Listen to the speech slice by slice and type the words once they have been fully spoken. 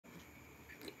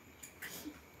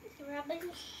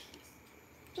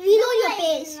Reload your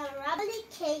page. In a rubbly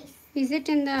case. Is it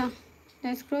in the...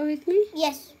 Let's go with me?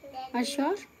 Yes. Are you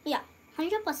sure? Yeah,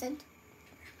 100%.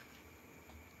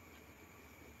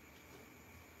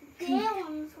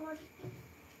 Oh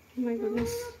my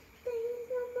goodness.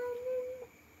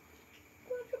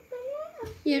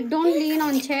 You don't lean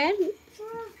on chair.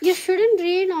 You shouldn't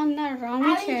lean on the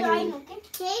round chair. Okay?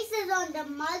 Chase is on the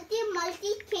multi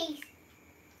case.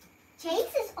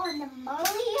 Chase is on the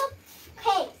multi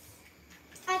case.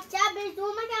 अच्छा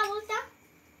बेजूमा क्या बोलता?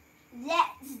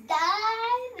 Let's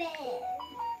dive in.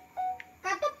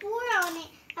 का तो पूरा होने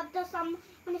अब तो सम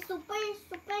होने सुपर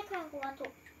का हुआ तो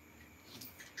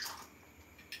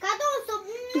का तो सब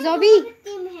Zobi,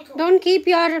 don't keep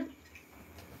your...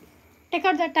 Take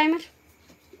out the timer.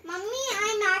 Mummy,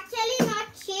 I'm actually not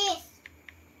Chase.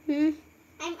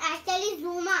 I'm actually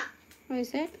Zuma. What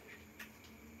is it?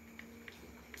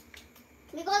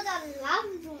 Because I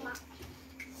love Zuma.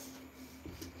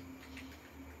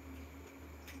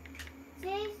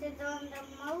 Chase is on the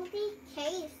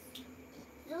multi-case.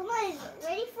 Zuma is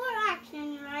ready for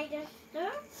action, right,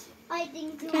 Esther? I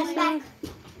think Zuma is back.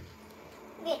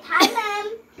 Wait, hi, ma'am.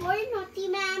 Very naughty,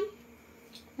 ma'am.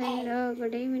 Hello,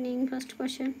 good evening. First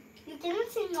question. You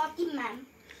cannot say naughty, ma'am.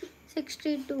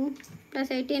 62 plus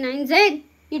 89. Zaid,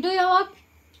 you do your work.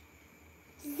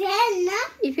 Zen.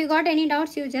 If you got any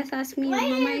doubts, you just ask me. Why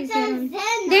Mama is is there. Zen?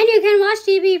 Then you can watch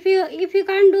TV. If you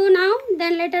can't do now,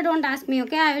 then later don't ask me,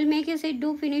 okay? I will make you say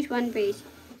do finish one page.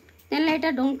 Then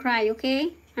later don't cry,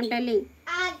 okay? I'm telling.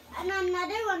 And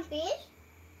another one page.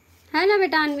 Hello,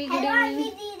 beta Anvi. Good Hello, evening.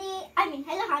 Anvi Didi. I mean,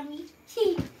 hello, Anvi.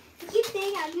 You keep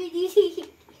saying Anvi Didi.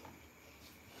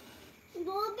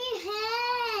 Bobby,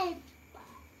 help.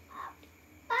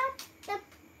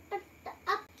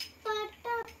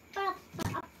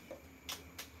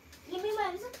 Give me my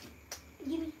answer.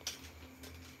 Give me.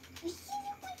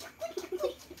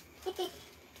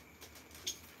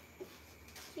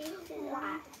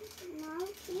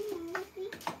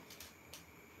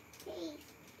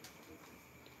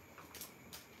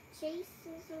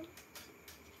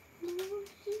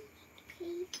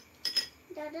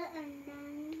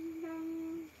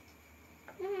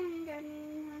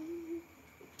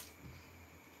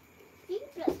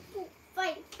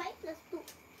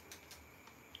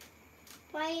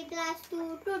 Five plus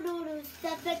two,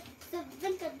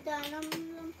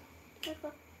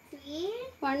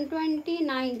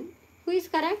 129. Who is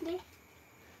correct?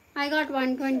 I got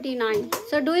 129.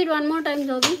 So do it one more time,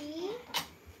 Zobi.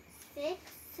 6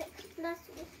 plus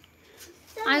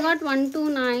 2. I got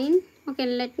 129. Okay,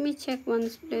 let me check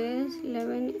once, please.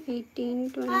 11, 18,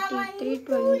 23,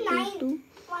 22,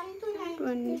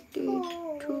 22,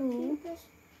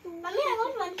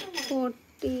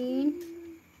 14,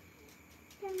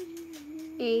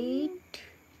 8.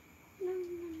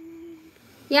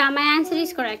 Yeah, my answer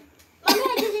is correct. Mommy,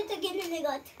 I did it again and I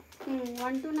got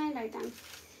 129 right answer.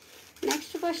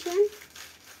 Next question.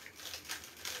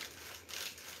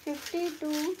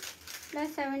 52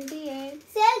 plus 78.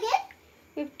 Say again.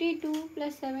 52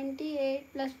 plus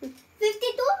 78 plus 50.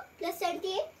 52 plus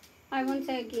 78. I won't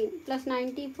say again. Plus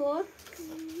 94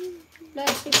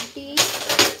 plus 50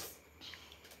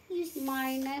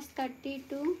 minus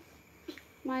 32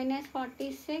 minus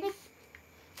 46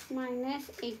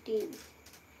 minus 18.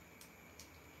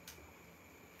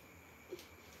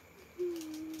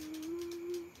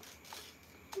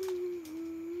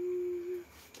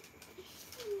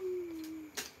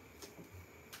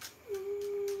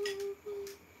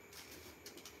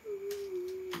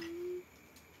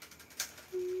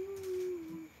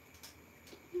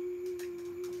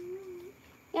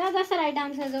 Yeah, that's the right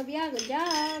answer, Zobia. Good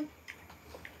job.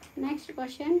 Next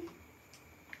question.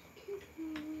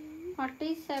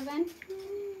 47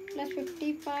 plus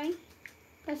 55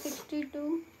 plus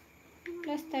 62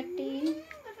 plus 13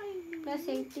 plus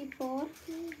 84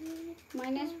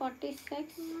 minus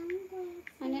 46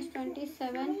 minus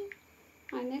 27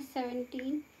 minus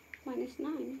 17 minus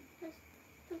 9.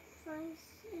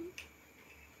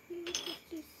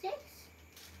 56.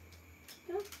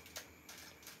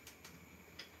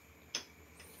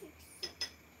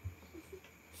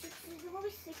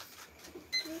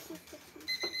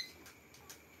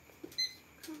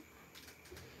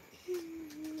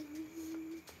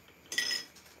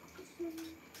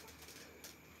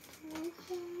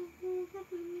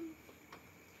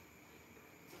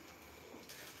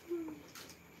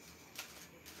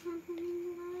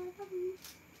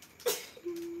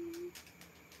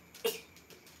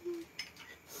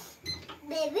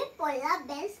 Baby polar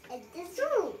bears at the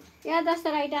zoo. Yeah, that's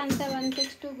the right answer.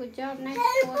 162. Good job. Next,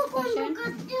 fourth question.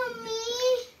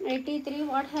 83.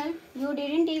 What help? You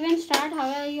didn't even start. How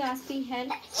are you asking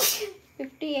help?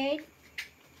 58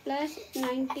 plus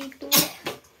 92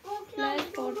 plus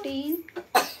 14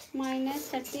 minus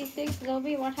 36.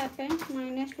 Zobi, what happened?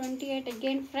 Minus 28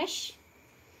 again fresh.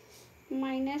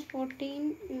 Minus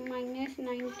 14 minus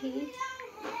 19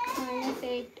 minus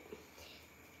 8.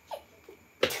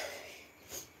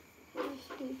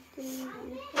 53.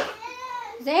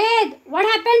 Zaid, what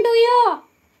happened to you?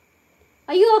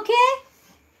 Are you okay?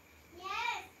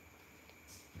 Yes.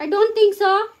 I don't think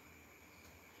so.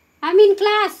 I'm in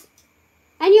class.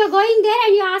 And you're going there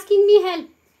and you're asking me help.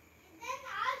 Then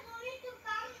ask Zoe to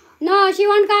come. No, she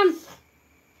won't come.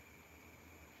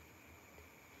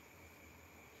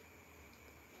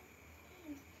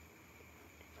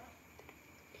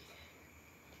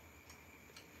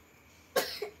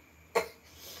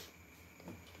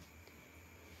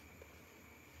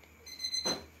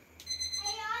 I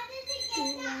already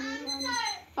get the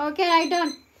answer. Okay, write down.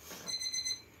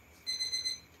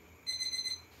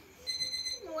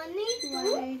 182.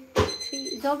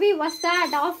 183. Zobi, what's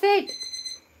that? Off it.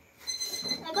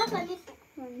 I got 20.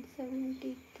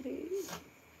 173.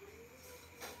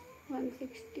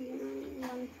 169.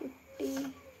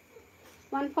 150.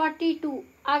 142.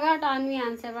 I got Anvi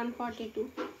answer. 142.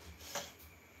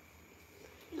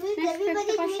 Do it, Next, everybody fifth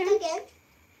do question. it again.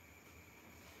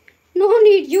 No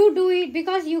need. You do it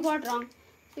because you got wrong.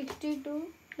 62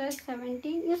 plus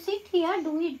 17. You sit here.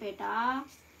 Do it, beta.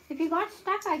 If you got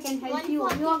stuck, I can help you.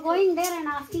 You are going there and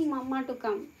asking mama to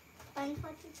come.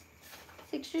 140.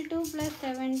 62 plus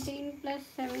 17 plus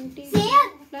 70 Say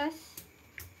it. plus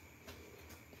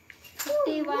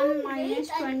 51 minus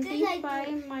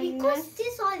 25 minus Because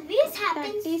this always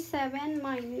happens. 37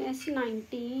 minus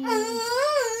 19.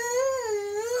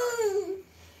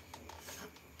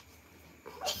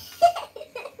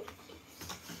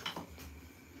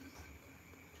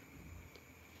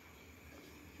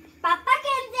 Papa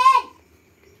came there.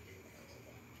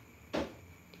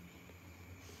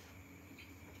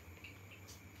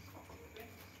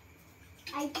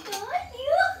 I told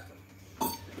you.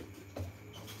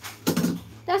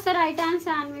 That's the right answer,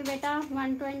 Anvi beta.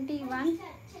 121.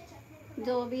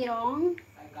 Do be wrong.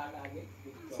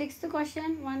 Sixth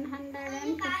question.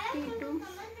 152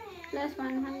 plus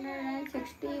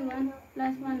 161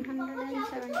 plus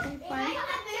 175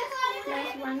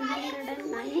 plus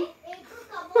 109.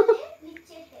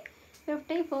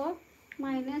 54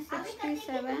 minus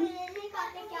 67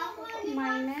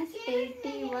 minus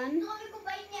 81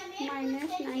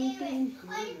 minus 19.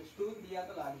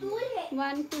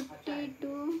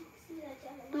 152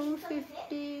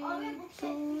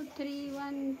 252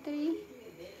 313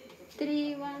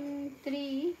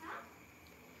 313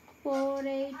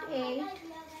 488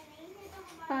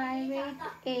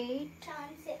 588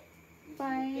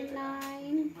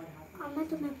 59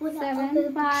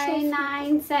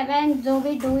 7597.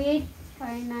 Zoe, do it.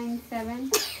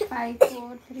 597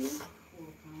 543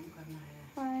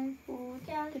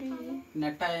 543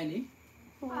 net आया नहीं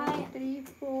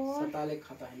 434 सताले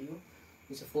खाता है नहीं वो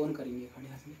उसे phone करेंगे खड़े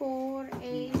हाथ में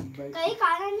 483 कहीं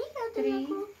खाना नहीं था तुम लोग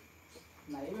को?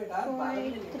 नहीं बेटा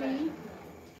 483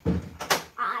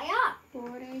 आया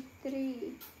 483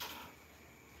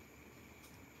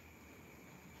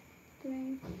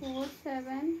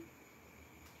 47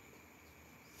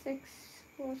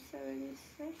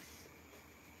 6476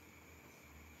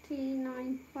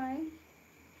 395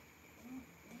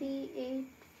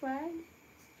 385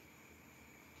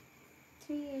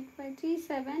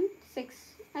 376.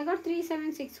 I got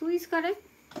 376. Who is correct?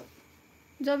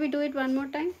 Zoe, do it one more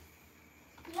time.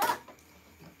 Yeah.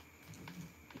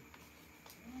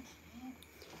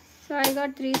 So I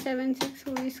got 376.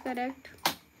 Who is correct?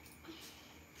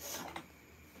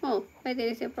 Oh, why there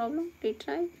is a problem?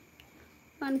 Retry.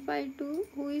 152.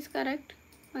 Who is correct?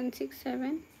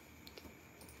 167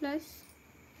 plus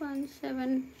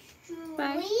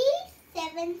 175.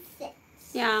 376.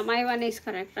 Yeah, my one is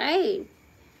correct, right?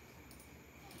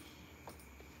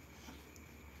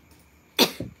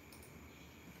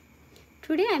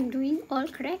 Today I am doing all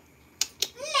correct.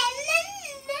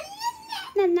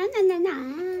 Na na na na na.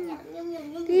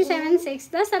 376.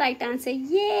 That's the right answer.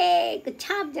 Yay! Good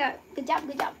job, good job,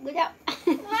 good job, good job.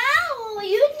 Wow,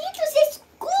 you need to say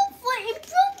scoop for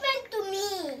improvement to me.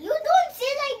 You don't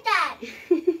say like that.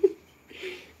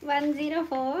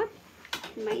 104.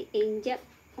 My angel.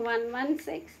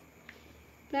 116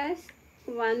 plus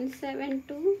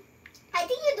 172 I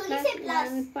think you don't plus say plus.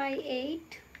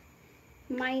 158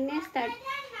 minus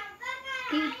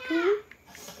 32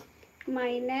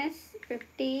 minus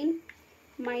 15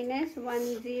 minus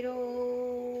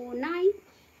 109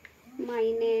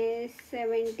 minus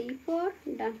 74.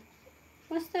 Done.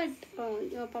 What's that? Oh,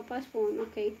 your papa's phone.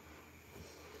 Okay.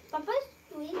 Papa's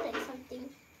doing like something.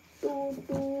 2,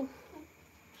 2,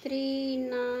 3,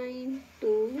 9,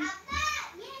 2,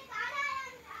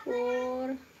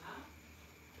 4,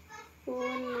 4,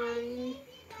 9,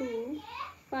 2,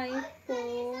 5,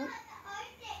 4,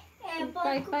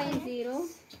 5, 5, 0,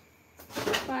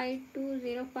 5, 2,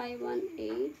 0, 5, 1,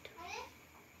 8,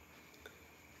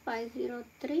 5, 0,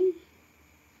 3,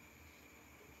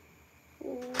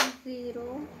 4,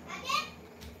 0,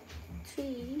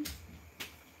 3,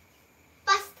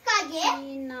 First का ये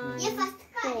 3, 9, first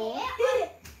का 4, ये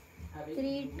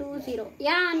 3, 2, 0.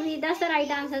 Yeah, Anvi, that's the right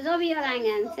answer. So, your wrong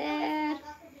answer.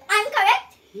 I'm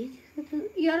correct.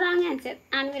 Your wrong answer.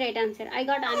 Anvi, right answer. I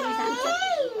got Anvi's answer.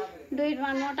 Do it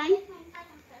one more time.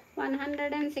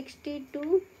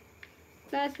 162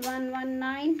 plus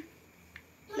 119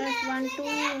 plus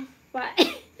 125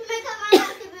 तुम्हें कमाना है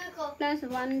को plus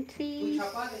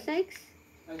 136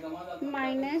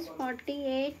 minus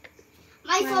 48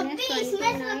 My minus 40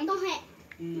 इसमें 29 तो है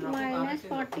minus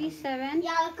 47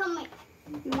 यार कम है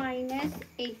minus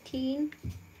 18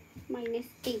 minus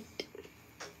 8.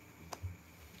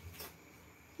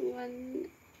 1,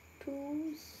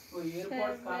 2,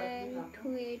 7,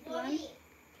 2, 8, 1,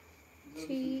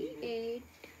 3, 8,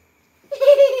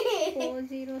 4,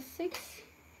 0, 6,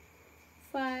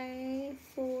 5,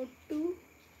 4, 2,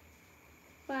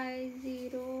 5,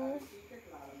 0,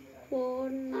 4,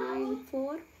 9,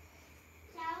 4,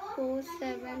 4,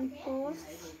 7, 4,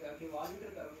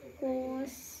 4,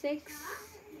 6,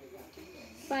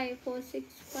 5, 4, 6,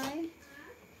 5,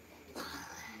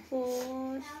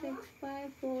 4, 6,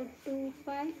 5, 4, 2,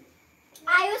 5,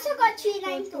 I also got 4,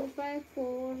 392 2, 5,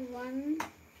 4, 1,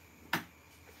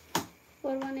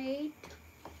 4, 1, 8,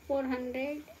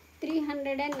 400,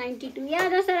 392. Yeah,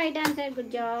 that's the right answer.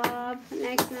 Good job.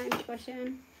 Next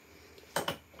question.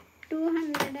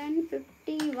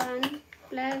 251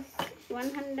 plus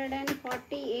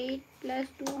 148 plus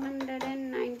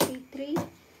 293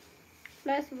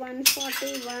 plus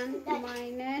 141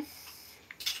 minus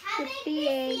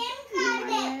 58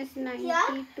 minus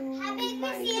 92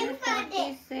 minus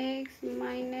 46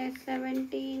 minus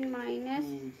 17 minus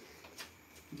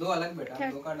दो अलग बेटा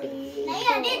दो कार्ड नहीं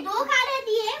अरे दो कार्ड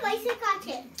दिए वैसे काट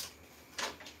है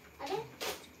अरे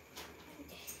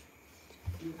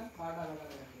इनका कार्ड अलग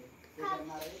अलग है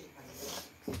करना है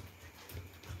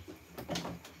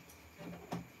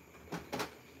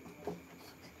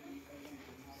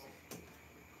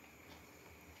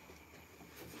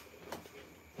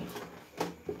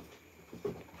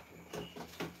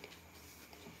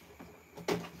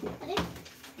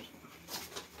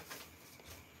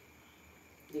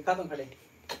दिखा दो खड़े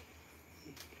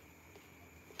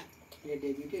ये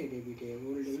डेबिट है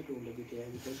ओल्ड डेबिट है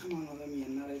कैसे मानोगा मैं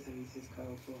एनआरआई सर्विसेज का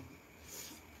आपको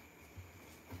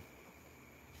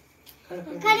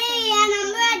खड़े ये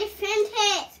नंबर डिफरेंट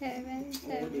है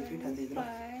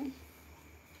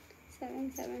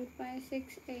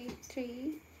 775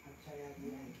 अच्छा याद है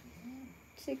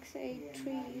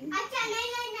 683 अच्छा नहीं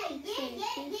ये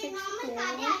नंबर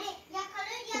कार्ड है या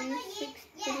करो या तो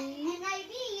ये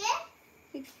एनआईडी ये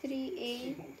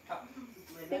 638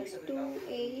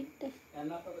 628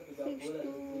 621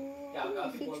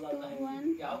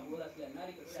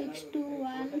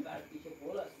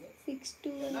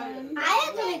 आया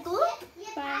तुम्हें को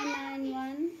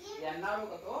 591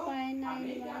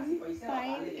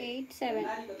 587.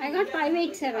 I got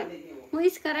 587. Who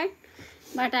is correct?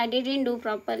 But I didn't do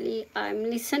properly. I'm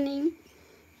listening.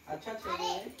 अच्छा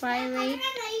चलिए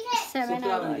 587 I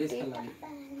got it.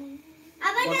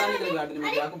 पता नहीं कल गार्डन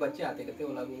में जाको बच्चे आते कहते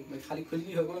वो लागू मैं खाली खुद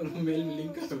भी होगा मेल में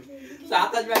लिंक करूँ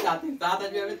 7 आज में जाते 7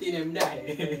 आज में 3 एमडी आए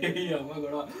ये हम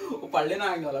गड़ा वो पढ़ने ना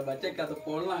आएंगे वाला बच्चे क्या तो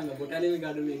पढ़ना आएंगे बोटानी में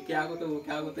गार्डन में क्या को तो ये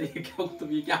क्या को तो ये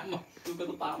क्या तू को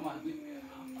तो पाम मार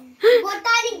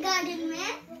बोटानी गार्डन में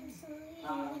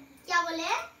हां क्या बोले एक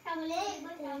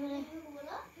बार क्या बोले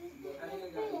बोलो बोटानी के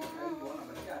गार्डन में बहुत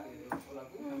बच्चे आते थे वो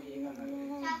लागू हमें ये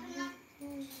करना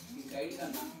गाइड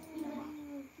करना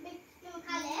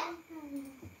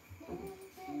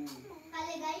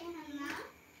खाले गाइड करना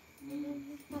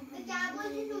तो क्या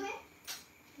बोलती तुम्हें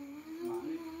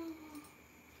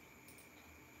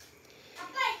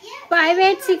अपा ये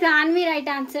 586 Anvi right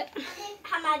answer.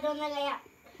 हमारा दोनों गया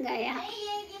Gaya.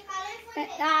 ये colourful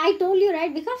I told you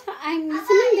right because I'm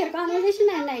listening their conversation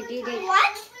and I did it.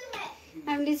 What?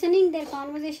 I'm listening their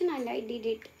conversation and I did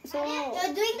it. So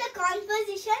You're doing the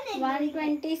conversation and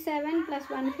 127 plus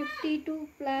 152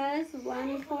 plus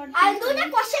 140. I'll do the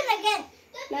question again.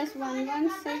 plus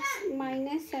 116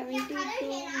 minus 72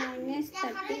 minus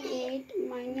 38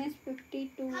 minus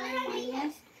 52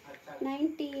 minus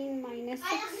 19 minus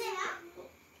 6.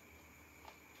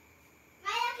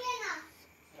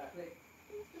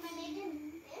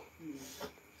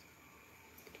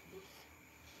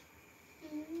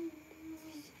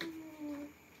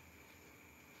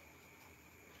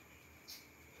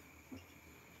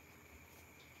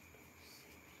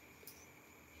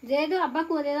 दे दो अब्बा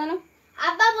को दे डालो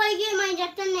अब्बा बोल गए मैं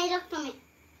रखता नहीं रखता मैं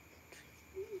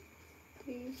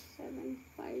 3 7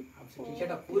 5 आपसे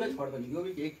टी-शर्ट आप पूरा छोड़ दो यो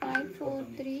भी एक 5 4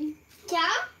 3 क्या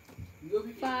यो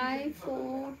भी 5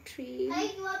 4 3 अरे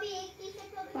वो भी एक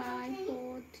टी-शर्ट 5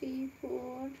 4 3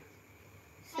 4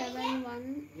 7 1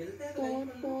 4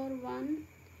 4 1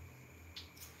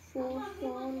 4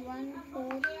 4 1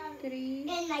 4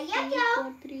 3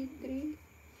 4 3 3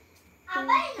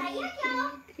 अब्बा नया क्या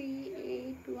 3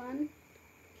 8 1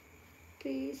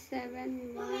 3 7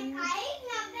 1 भाई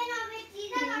 90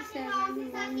 चीजें 3 रखने 7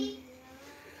 वाली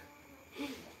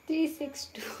 1 3 6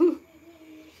 2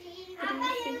 अब्बा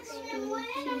 3 ये 6 तूने 2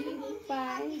 बोले 3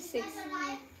 5 6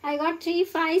 I got 3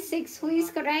 5 6 who is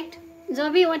correct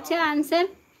Zobi what's your answer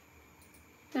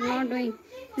you're not doing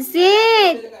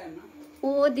Zaid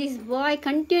oh this boy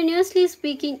continuously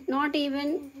speaking not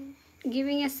even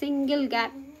giving a single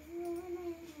gap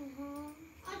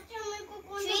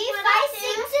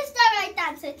 356 is the right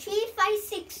answer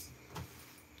 356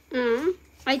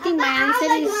 I think my answer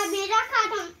is मेरा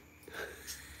खाना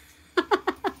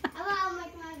अब आओ मैं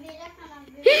तुम्हारा बेटा खाना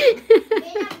बेटा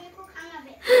मेरे को खाना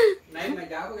दे नहीं मैं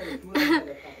जाऊंगा पूरा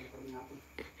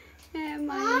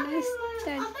minus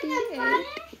 38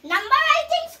 नंबर आई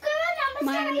थिंक करो number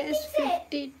minus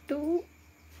 52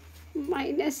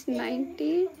 minus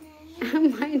 90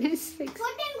 minus 6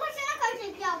 14 question कर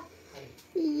सकते हो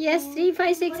yes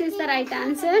 356 is the right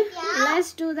answer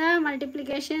let's do the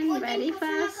multiplication very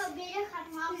fast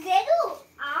जेडू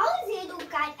आओ जेडू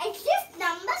का एटलीस्ट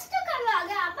नंबर्स तो करो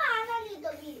अगर आप आना नहीं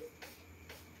तो भी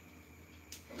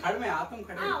खड़ में आ तुम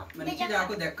खड़े मैं नीचे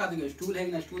जाकर देखा दूंगा स्टूल है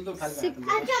ना स्टूल तो उठा ले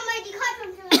अच्छा मैं दिखा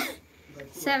तुमसे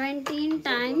 17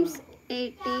 times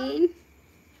 18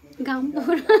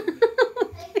 Gampura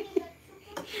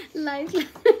like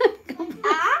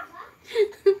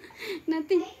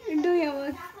nothing do your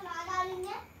work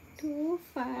 2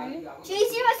 5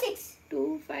 306 2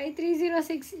 5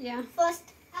 306 yeah first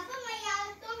अब मैं याद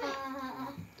तो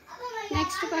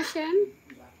next question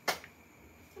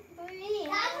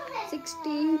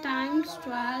 16 times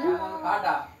 12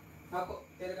 काटा आपको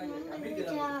तेरे का अभी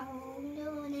दिला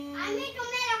अम्मी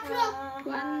तुमने रख लो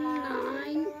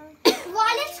 19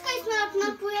 वॉलेट्स का इसमें अपना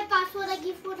पूरे पासवर्ड और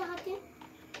गिफ्ट उठाते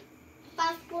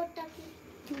पासपोर्ट तक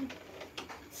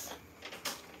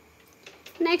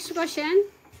next question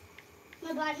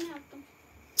मैं बाद में आता हूँ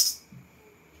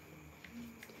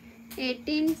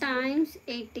 18 times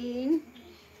 18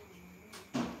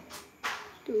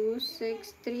 2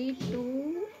 6 3 2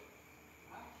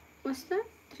 what's that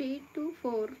 3 2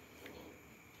 4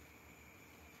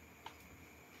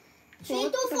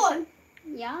 3 to 4 question.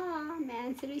 Yeah, my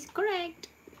answer is correct.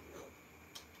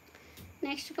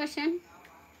 Next question.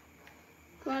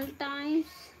 12 times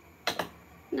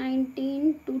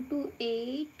 19 2 to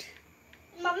 8.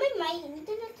 Mummy my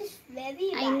internet is very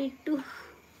bad. I need to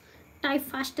type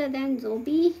faster than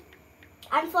Zobi.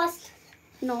 I'm first.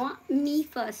 No, me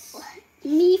first.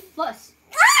 Me first.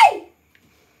 Hey!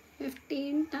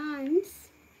 15 times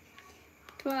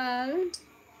 12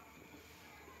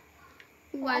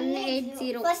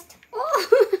 180. First. Oh.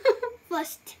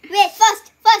 First. Wait, first.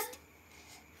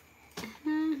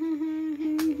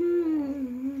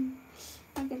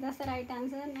 Okay, that's the right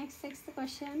answer. Next, sixth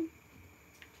question.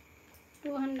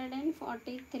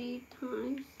 243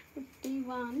 times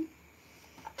 51.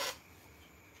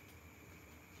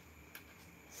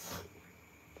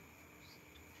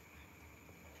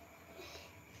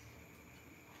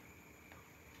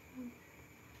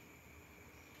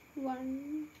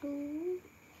 One, two,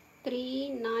 3,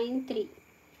 9, 3.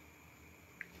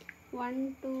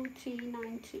 1, 2, 3,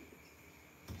 9, 3.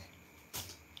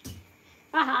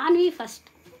 Aha, me first.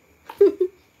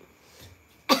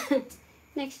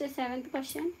 Next is seventh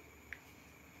question.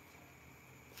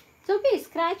 So, please,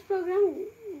 scratch program,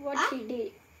 what she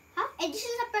did.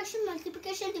 Addition, subtraction,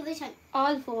 multiplication, division.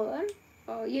 All four.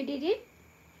 You did it.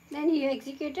 Then you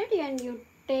executed and you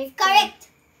take. Correct.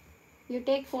 You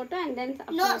take photo and then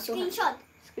upload No, to her. screenshot.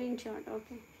 Screenshot,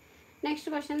 okay. Next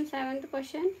question, seventh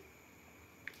question.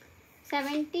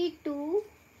 72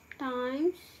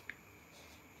 times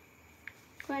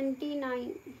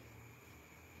 29.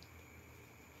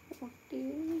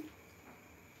 40,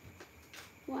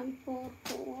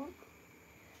 144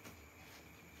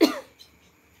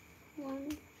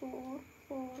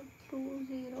 144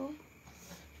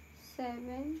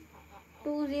 207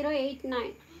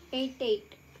 2089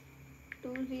 88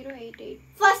 2088.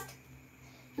 First.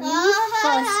 Me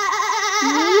first.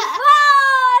 Me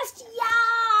first.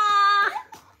 Yeah.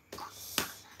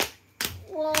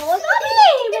 Oh,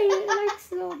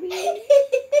 relax, Lobby.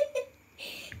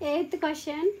 Eighth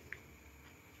question.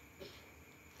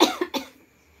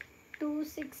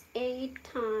 268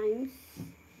 times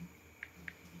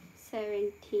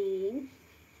 17.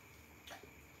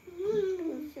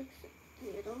 260.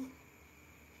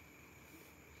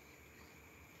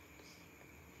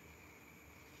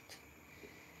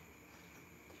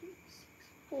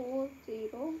 40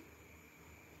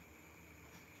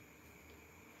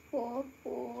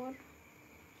 44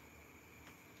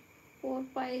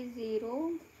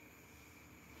 450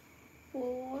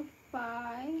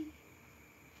 45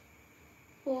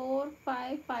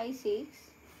 4556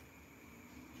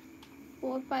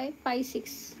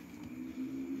 4556.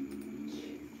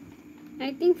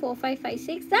 I think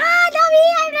 4556. Ah, Dobby,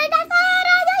 I'm right answer.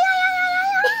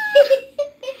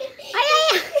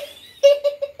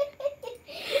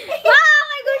 Wow,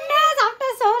 my goodness!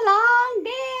 After so long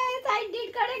days, I did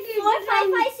correctly.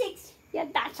 4556. Yeah,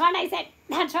 that's what I said.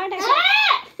 That's what I said.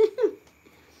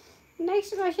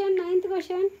 Next question, ninth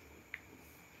question.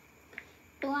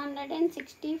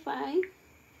 265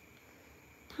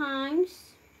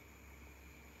 times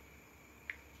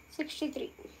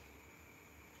 63.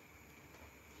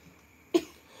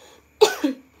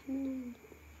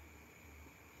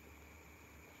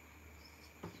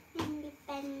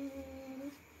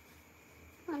 Independent.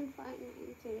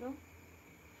 1590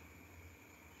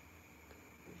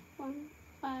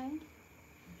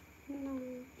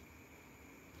 1591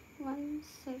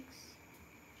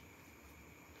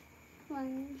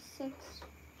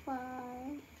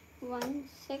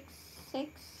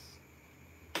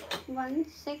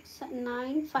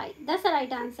 1695. That's the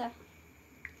right answer.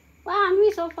 Wow, aren't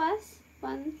we so fast?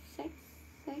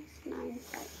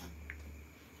 16695.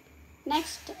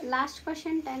 Next, last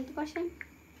question, 10th question.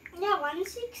 Yeah,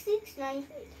 16695.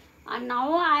 And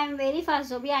now I am very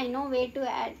fast, Zobi. I know where to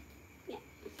add. Yeah.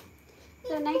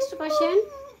 So next question.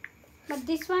 But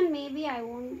this one maybe I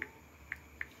won't.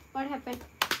 What happened?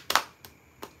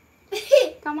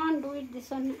 Come on, do it this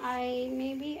one. I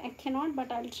cannot,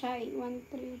 but I'll try.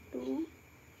 132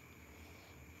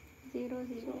 0 0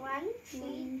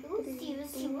 132 0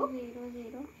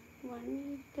 0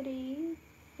 1 3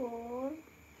 4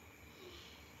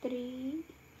 3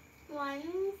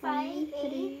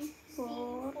 158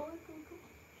 4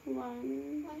 1.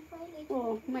 158.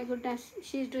 Oh my goodness,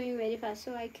 she's doing very fast,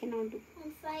 so I cannot do.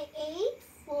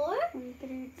 1584 1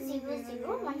 3 2 0 0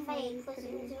 0 1 3 1584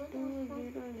 0 0 2 0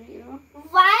 0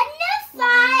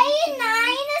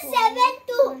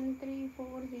 15972. 1 3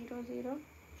 4 0 0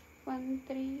 1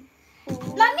 3 4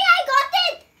 Mummy, I got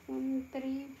it. 1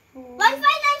 3 4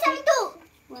 15972.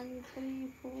 1 3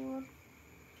 4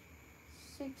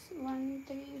 6 1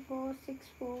 3 4 6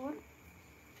 4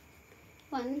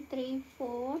 1 3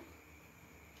 4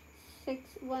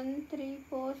 6 1 3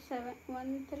 4 7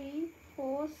 1 3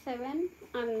 4 7.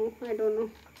 No, I don't know.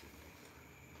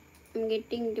 I'm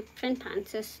getting different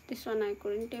answers. This one I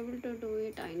couldn't able to do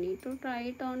it. I need to try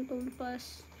it on tool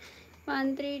first.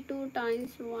 1 3 2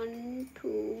 times 1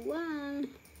 2 1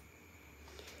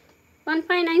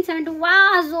 15972.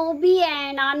 Wow, Zobi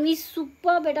and Anvi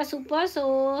super beta super.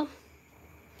 So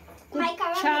good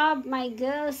job, my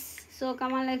girls. So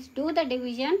come on, let's do the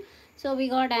division. So we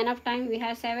got enough time. We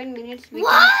have 7 minutes. We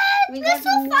got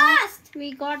so fast.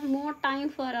 We got more time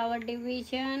for our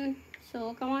division.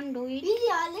 So come on, do it.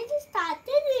 We already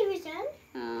started revision.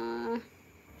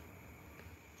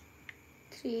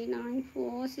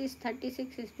 394 is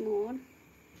 36 is more.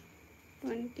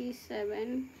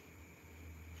 27.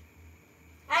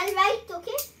 And right,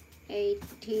 okay?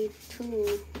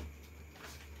 82.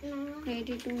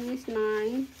 82 means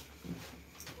 9.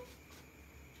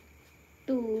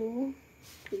 2.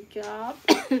 Good job.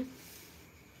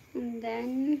 And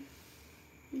then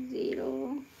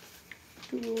 0,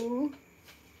 2.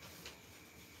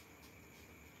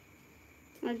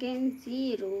 Again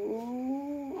 0.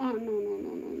 Oh,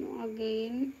 no.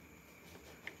 Again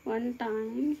 1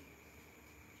 time.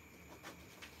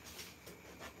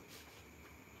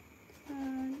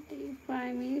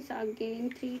 35 means again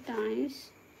 3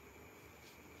 times.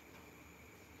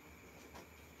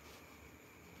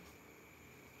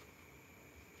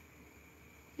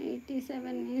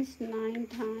 87 means 9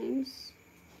 times.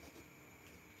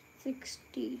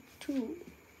 62.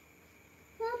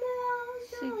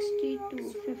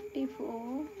 62,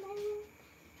 54,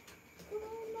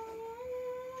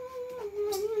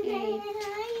 8,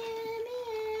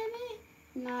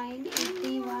 9,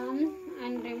 81,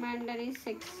 and remainder is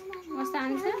 6. What's the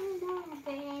answer?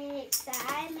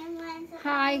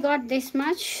 I got this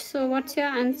much. So what's your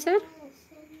answer?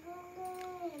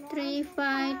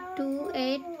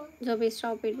 3528. Zobi,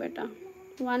 stop it, beta.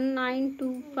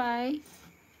 1925.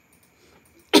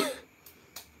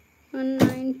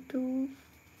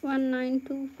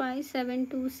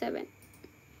 1925727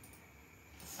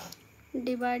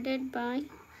 divided by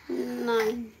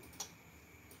 9.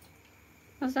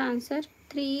 What's the answer?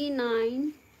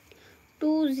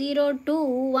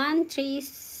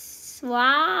 3920213.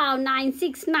 Wow,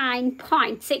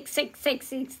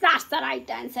 969.6666. That's the right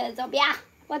answer, Zobia.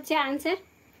 What's your answer?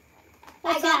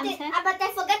 What's your answer? But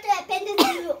I forgot to append the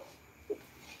 0.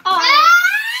 Oh,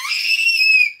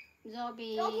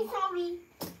 Zobi. Okay, sorry.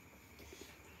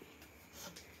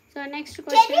 So next Can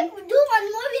question. we do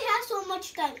one more? We have so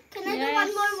much time. Can I do Yes.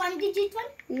 one more 1-digit one?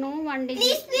 No 1 digit.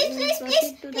 Please, please, We please,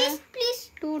 proceed to please, the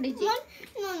please. 2 digit. One.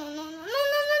 No.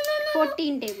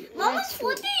 14 table. Mama, Let's do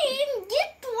it. 14.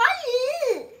 Get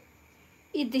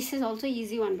 12. This is also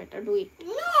easy one. Better do it.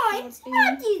 No, it's 14.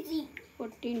 not easy.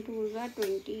 14 2s are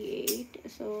 28.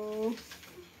 So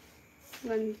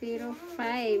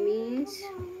 105 means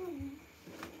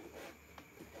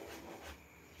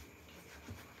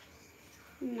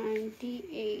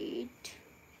 98.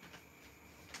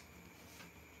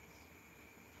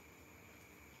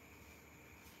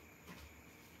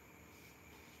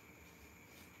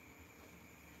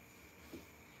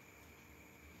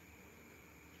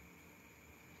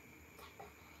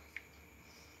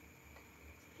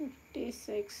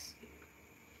 Six.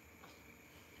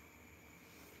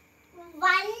 1,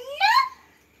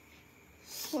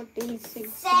 14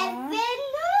 6 7,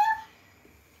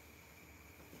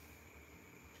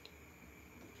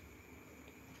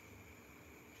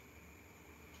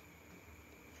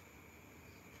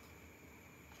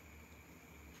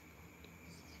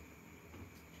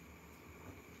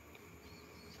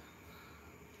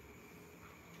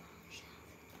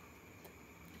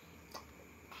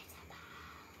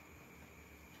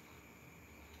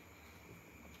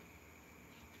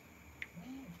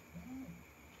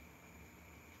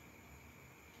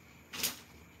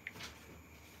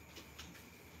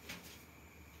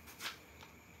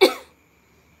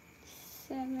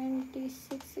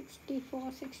 76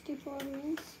 64 64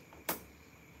 means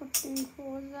 14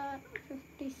 4s are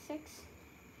 56.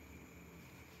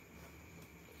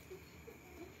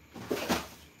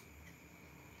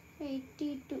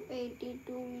 80 to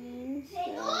 82 means 5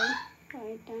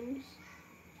 times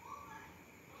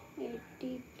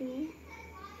 82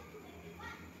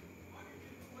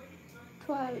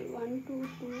 12 1 2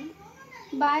 2.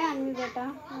 Bye Anvi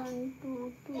beta. 1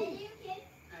 2 2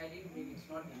 I didn't bring it. It's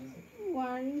not easy.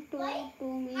 1 2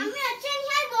 2 means हमें अच्छा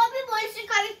नहीं है वो भी बोल से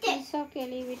कविते it's okay,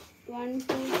 leave it. 1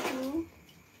 2 2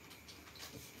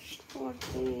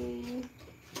 14.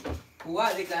 हुआ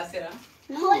आधी क्लास तेरा?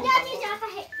 हो जाती जाता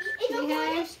है We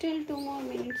have still 2 more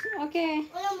minutes. Okay.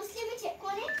 और मुस्लिम में चेक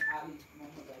कौन है आधी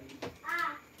मोहम्मद अली। आ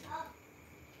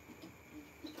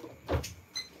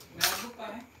मैथबुक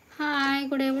कहाँ है? I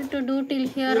could able to do till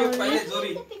here पूरे only. पहले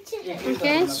जोरी।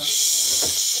 Okay.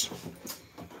 Shh.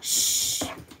 Shh.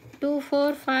 2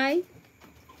 4 5.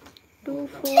 2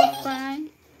 4 5.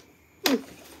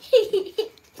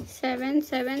 7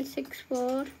 7 6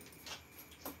 4.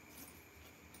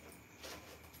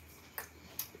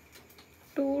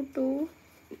 2 2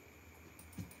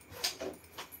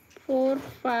 4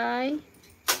 5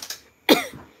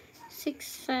 6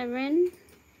 7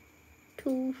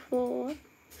 2 4.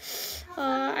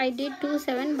 I did 2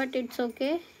 7, but it's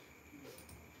okay.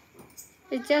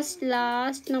 It's just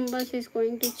last numbers is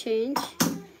going to change.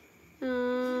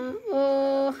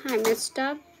 Oh, I messed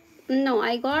up. No,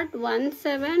 I got 1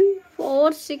 7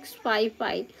 4 6 5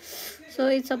 5. So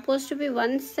it's supposed to be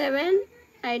 1 7.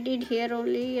 I did here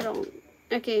only wrong.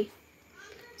 Okay.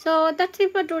 So that's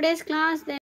it for today's class. Then